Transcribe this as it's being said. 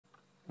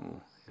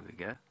Oh, here we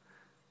go.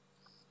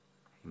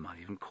 He might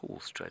even call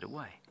straight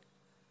away.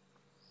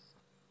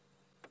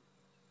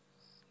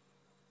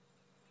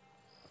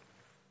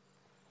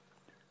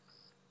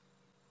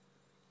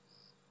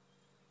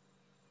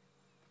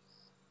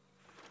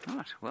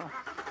 Right, well,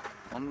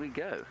 on we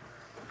go.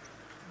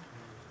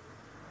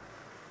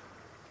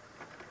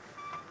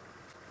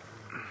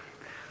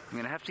 I'm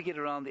going to have to get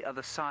around the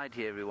other side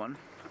here, everyone.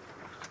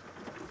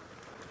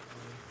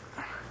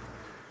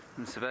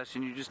 And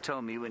Sebastian, you just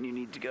tell me when you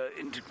need to go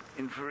into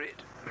infrared.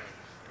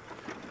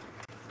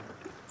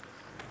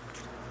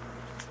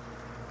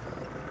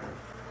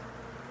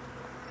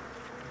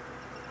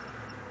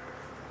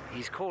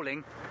 He's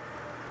calling.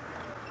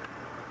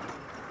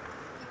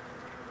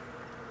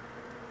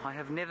 I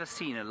have never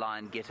seen a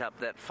lion get up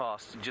that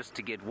fast just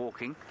to get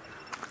walking.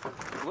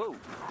 Whoa!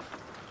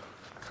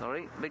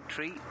 Sorry, big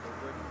tree.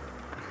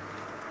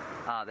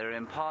 Ah, there are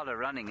impala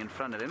running in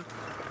front of him.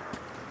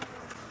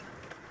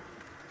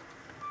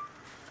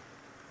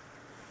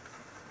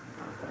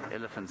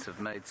 Elephants have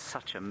made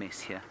such a mess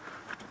here.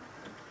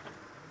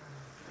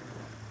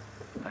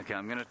 Okay,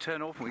 I'm going to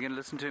turn off and we're going to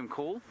listen to him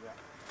call. Yeah.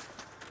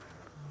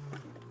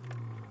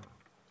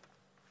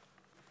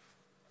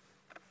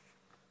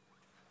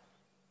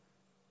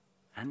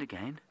 And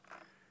again.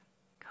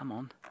 Come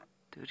on,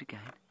 do it again.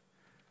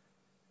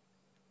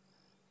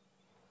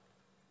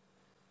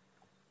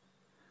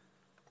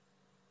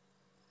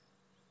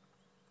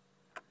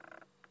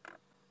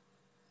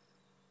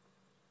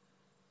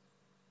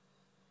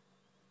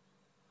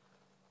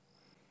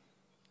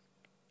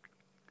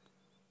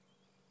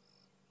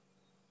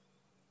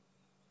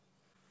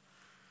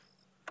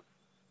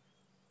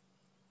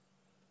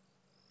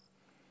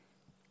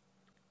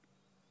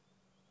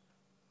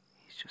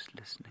 He's just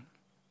listening.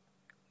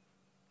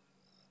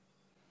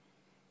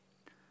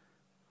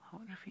 I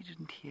wonder if he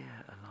didn't hear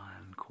a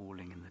lion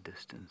calling in the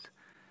distance,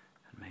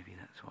 and maybe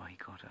that's why he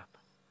got up,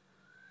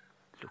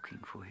 looking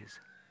for his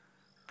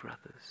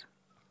brothers.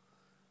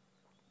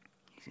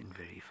 He's in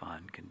very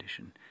fine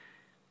condition.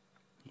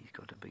 He's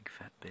got a big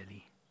fat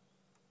belly.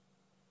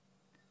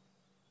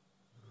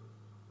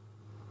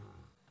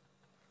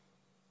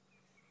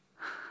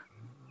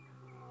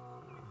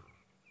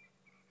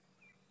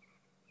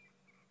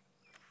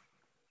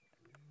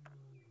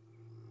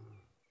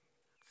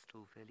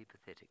 Still fairly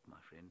pathetic, my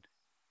friend.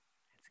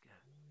 Let's go.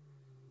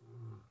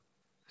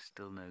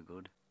 Still no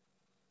good.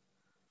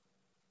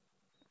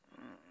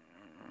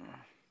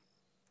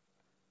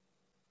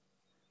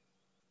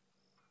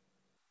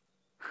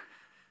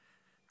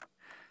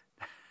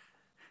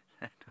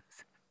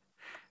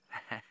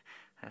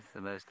 That's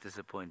the most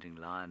disappointing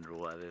lion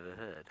roar I've ever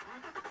heard.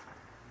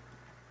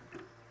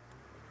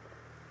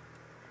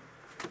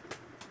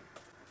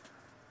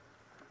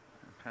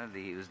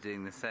 Apparently he was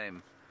doing the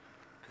same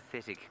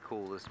pathetic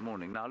call this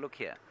morning. Now look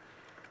here.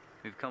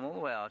 We've come all the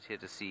way out here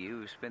to see you.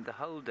 We've spent the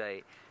whole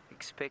day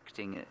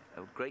expecting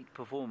a great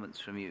performance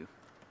from you.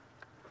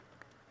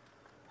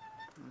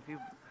 If you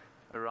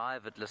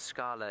arrive at La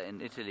Scala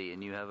in Italy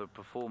and you have a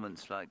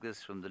performance like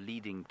this from the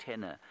leading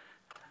tenor,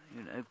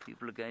 you know,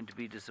 people are going to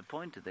be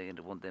disappointed. They're going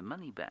to want their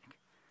money back.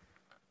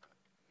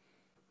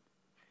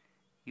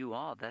 You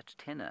are that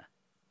tenor.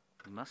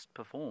 You must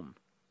perform.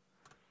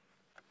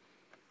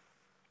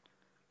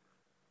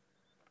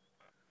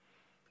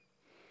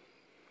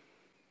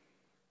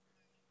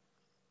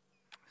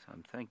 So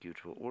thank you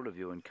to all of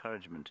your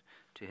encouragement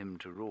to him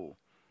to roar.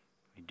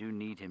 We do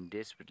need him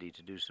desperately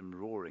to do some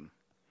roaring.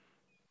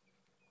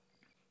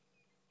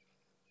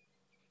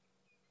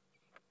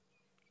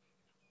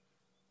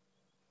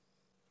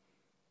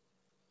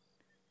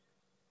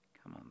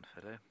 Come on,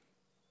 fellow.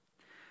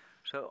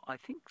 So I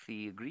think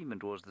the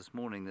agreement was this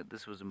morning that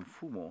this was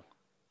Mfumo.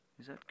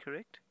 Is that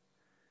correct?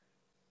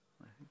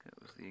 I think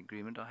that was the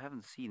agreement. I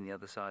haven't seen the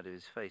other side of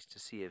his face to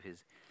see if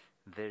his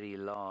very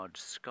large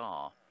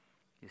scar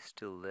is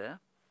still there.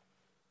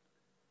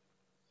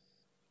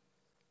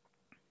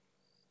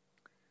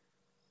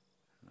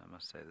 And I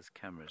must say this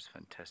camera is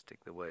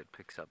fantastic, the way it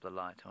picks up the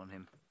light on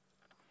him.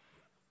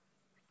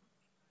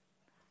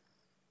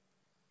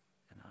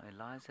 And now,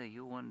 Eliza,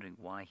 you're wondering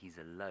why he's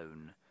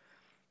alone.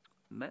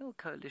 Male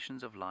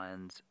coalitions of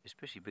lions,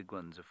 especially big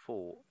ones of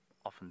 4,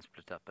 often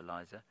split up,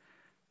 Eliza.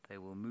 They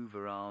will move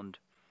around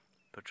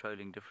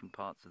patrolling different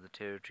parts of the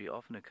territory.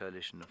 Often a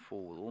coalition of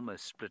 4 will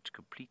almost split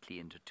completely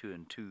into 2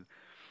 and 2,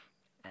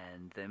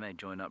 and they may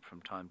join up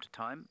from time to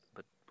time,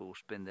 but will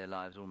spend their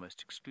lives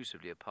almost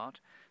exclusively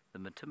apart. The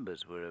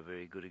Matimbas were a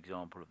very good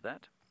example of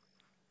that.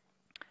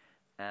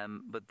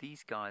 But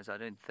these guys,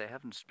 they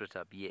haven't split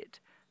up yet.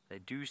 They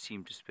do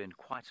seem to spend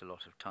quite a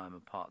lot of time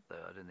apart,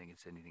 though. I don't think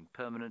it's anything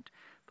permanent,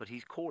 but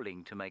he's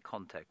calling to make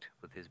contact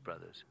with his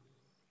brothers.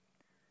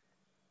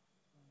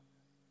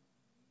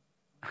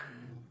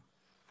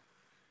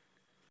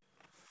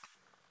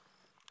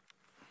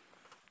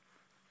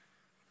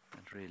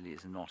 That really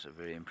is not a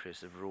very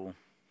impressive roar.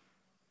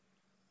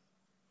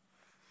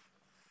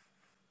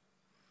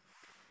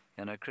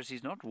 You know, Chris,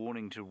 he's not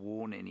warning to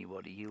warn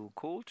anybody. He'll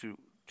call to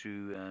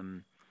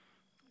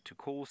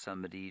call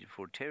somebody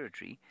for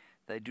territory.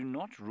 They do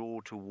not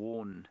roar to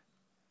warn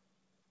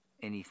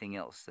anything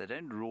else. They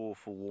don't roar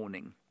for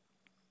warning.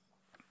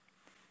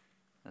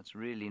 That's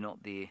really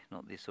not the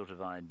sort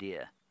of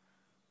idea.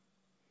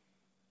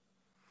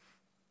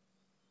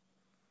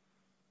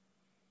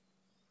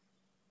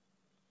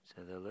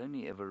 So they'll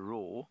only ever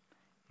roar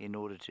in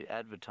order to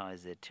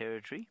advertise their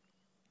territory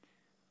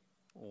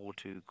or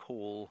to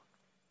call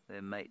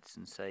their mates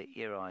and say,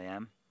 "Here I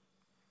am."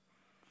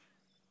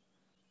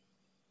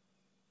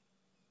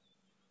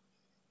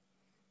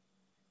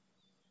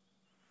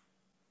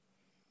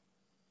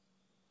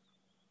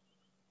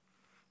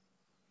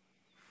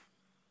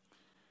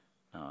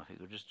 Now, if he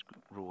could just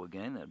roar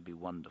again, that would be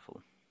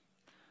wonderful.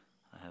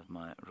 I have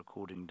my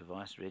recording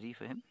device ready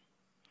for him.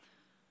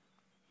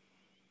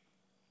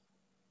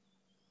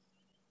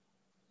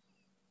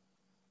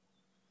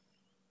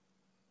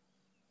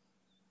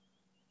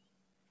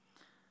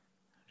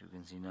 As you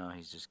can see now,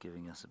 he's just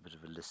giving us a bit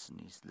of a listen.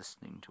 He's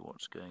listening to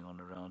what's going on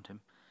around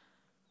him.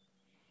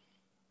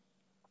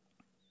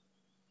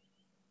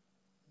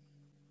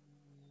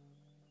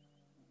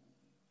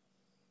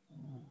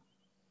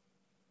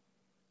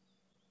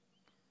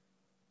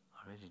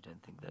 I really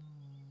don't think that...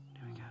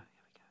 Here we go, here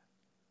we go.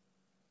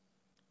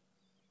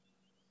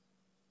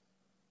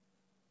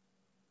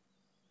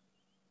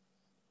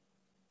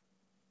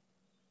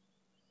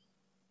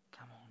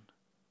 Come on.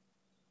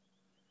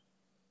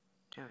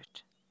 Do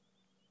it.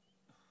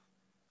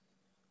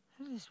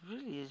 It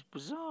really is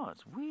bizarre.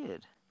 It's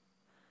weird.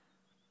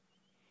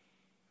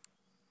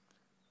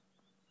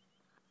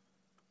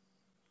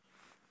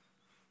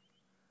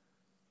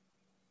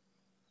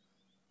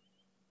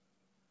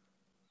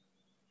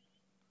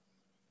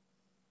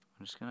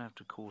 I'm just going to have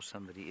to call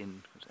somebody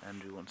in because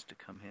Andrew wants to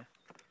come here.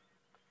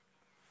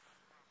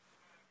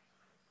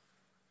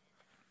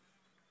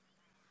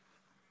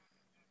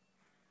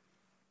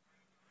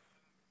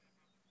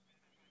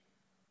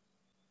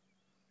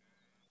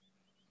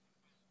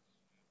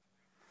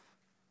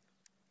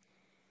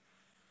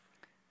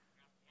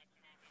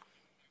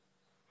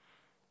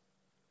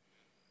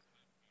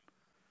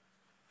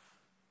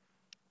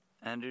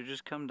 Andrew,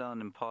 just come down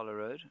Impala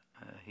Road.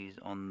 He's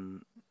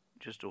on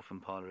just off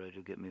Impala Road.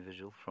 You'll get me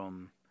visual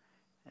from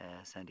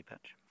Sandy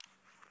Patch.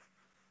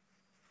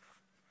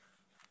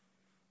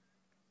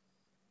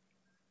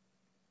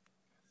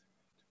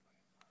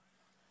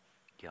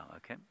 Yeah,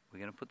 okay. We're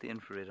going to put the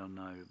infrared on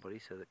now, everybody,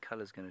 so the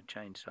colour's going to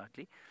change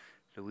slightly.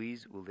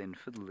 Louise will then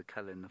fiddle the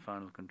colour in the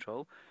final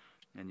control,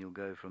 and you'll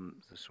go from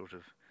the sort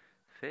of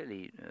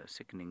fairly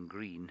sickening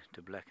green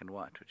to black and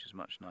white, which is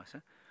much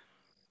nicer.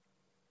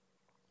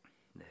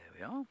 There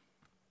we are.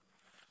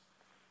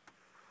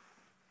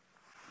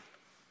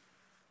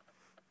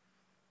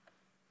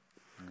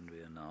 And we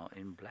are now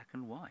in black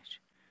and white,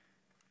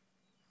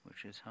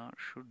 which is how it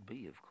should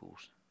be, of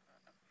course.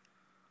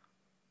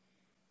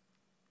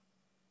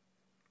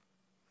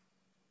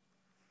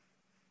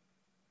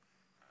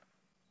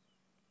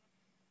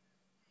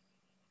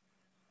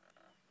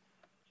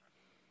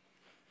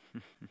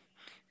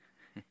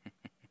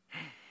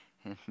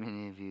 And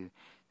many of you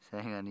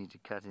saying I need to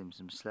cut him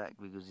some slack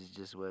because he's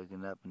just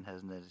woken up and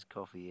hasn't had his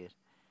coffee yet.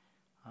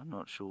 I'm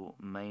not sure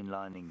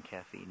mainlining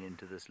caffeine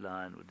into this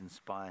lion would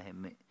inspire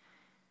him.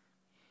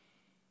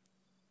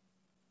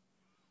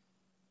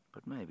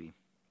 But maybe.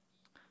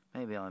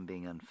 Maybe I'm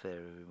being unfair,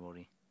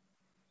 everybody.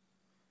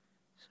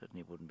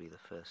 Certainly wouldn't be the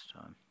first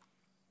time.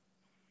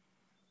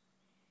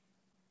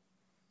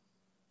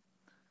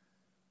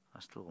 I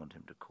still want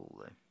him to call,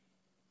 though.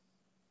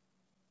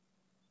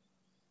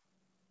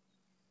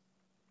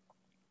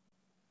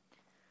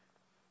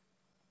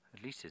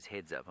 At least his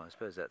head's up. I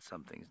suppose that's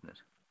something, isn't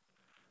it?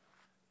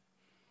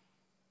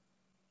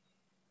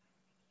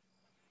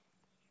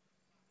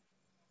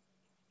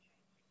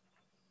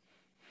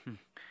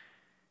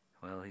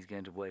 Well, he's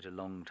going to wait a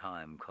long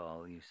time,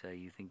 Carl. You say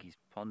you think he's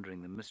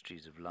pondering the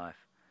mysteries of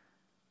life.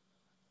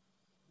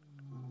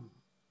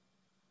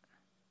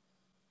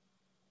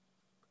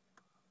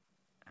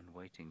 And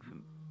waiting for...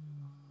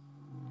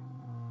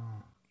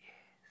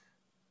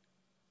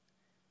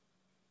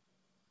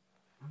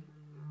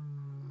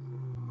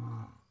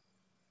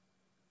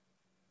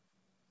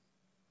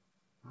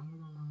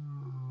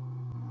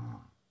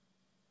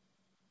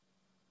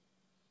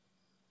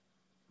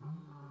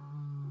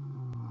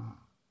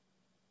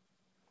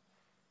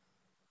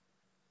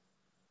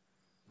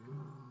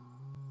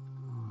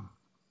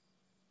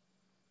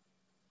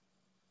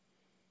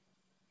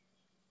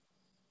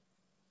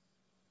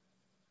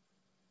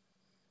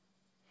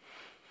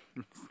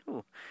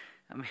 Oh,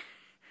 I mean,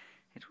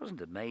 it wasn't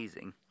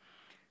amazing.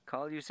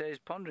 Carl, you say he's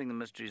pondering the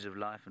mysteries of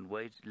life and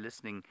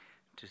listening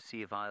to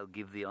see if I'll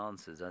give the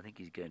answers. I think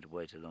he's going to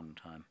wait a long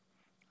time.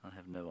 I'll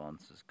have no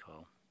answers,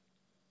 Carl.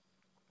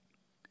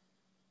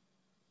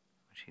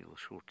 Which he will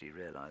shortly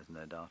realise,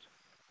 no doubt.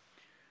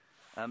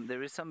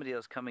 There is somebody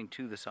else coming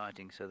to the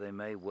sighting, so they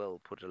may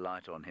well put a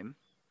light on him.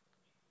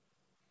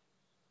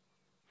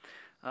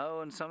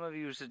 Oh, and some of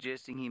you are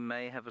suggesting he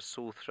may have a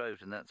sore throat,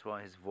 and that's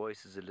why his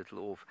voice is a little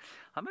off.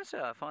 I must say,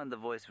 I find the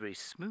voice very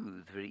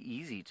smooth, very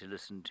easy to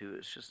listen to.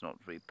 It's just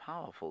not very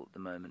powerful at the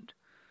moment.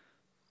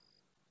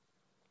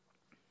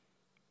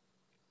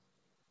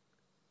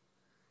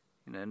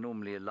 You know,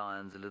 normally a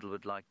lion's a little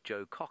bit like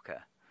Joe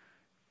Cocker.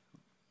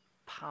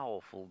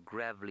 Powerful,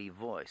 gravelly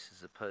voice,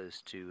 as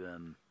opposed to,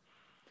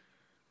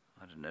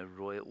 I don't know,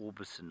 Roy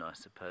Orbison, I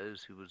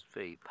suppose, who was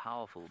very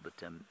powerful,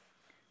 but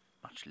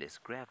much less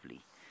gravelly.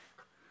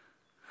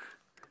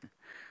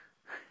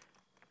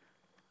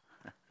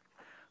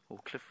 Or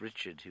Cliff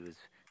Richard, who was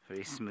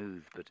very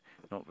smooth but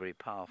not very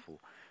powerful.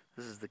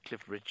 This is the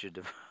Cliff Richard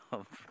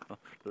of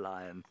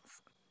lions.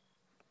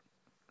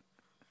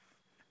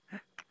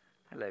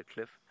 Hello,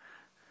 Cliff.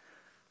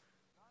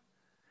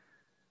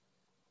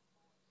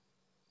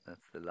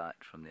 That's the light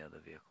from the other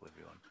vehicle,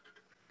 everyone.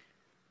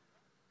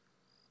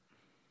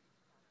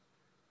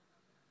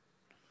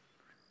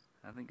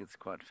 I think it's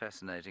quite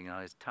fascinating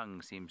how his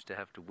tongue seems to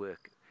have to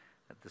work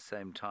at the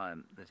same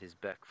time that his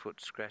back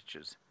foot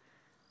scratches.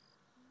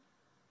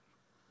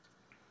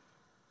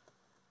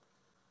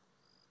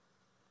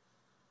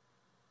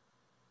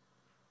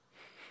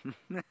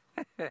 Isn't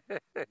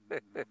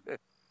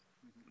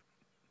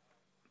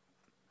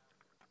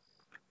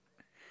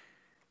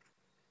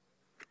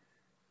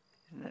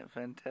that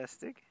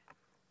fantastic?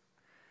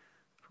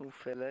 Poor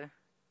fellow.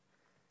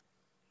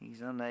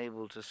 He's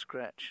unable to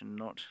scratch and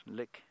not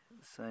lick at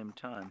the same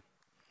time.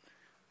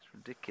 It's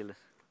ridiculous.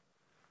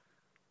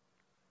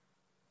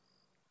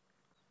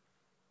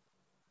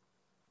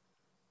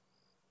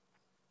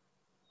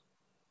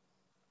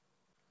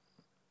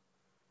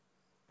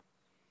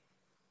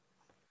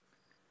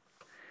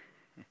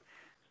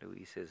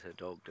 Louise says her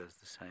dog does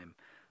the same.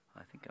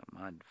 I think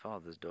my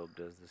father's dog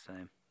does the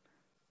same.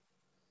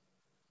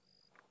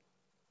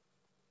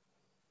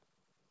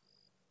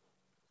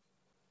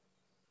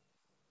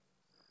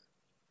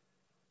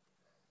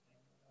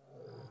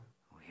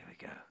 Oh, here we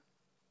go.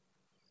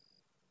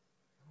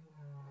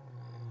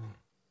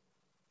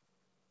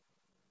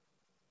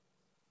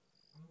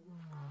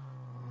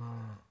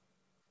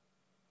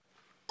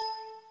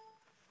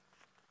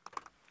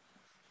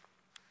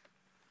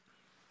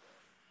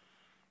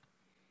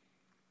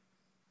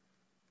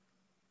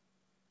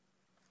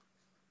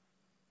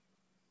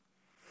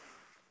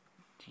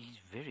 He's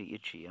very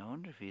itchy. I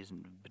wonder if he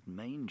isn't a bit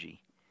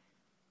mangy.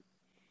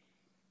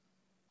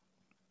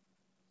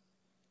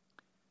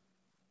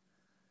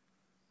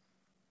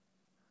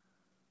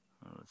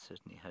 Well, let's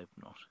certainly hope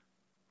not.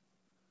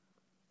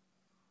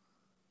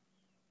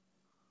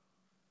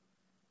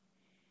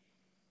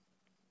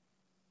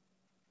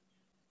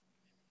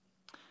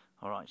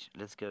 Alright,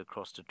 let's go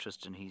across to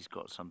Tristan. He's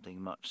got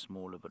something much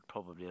smaller but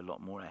probably a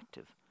lot more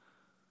active.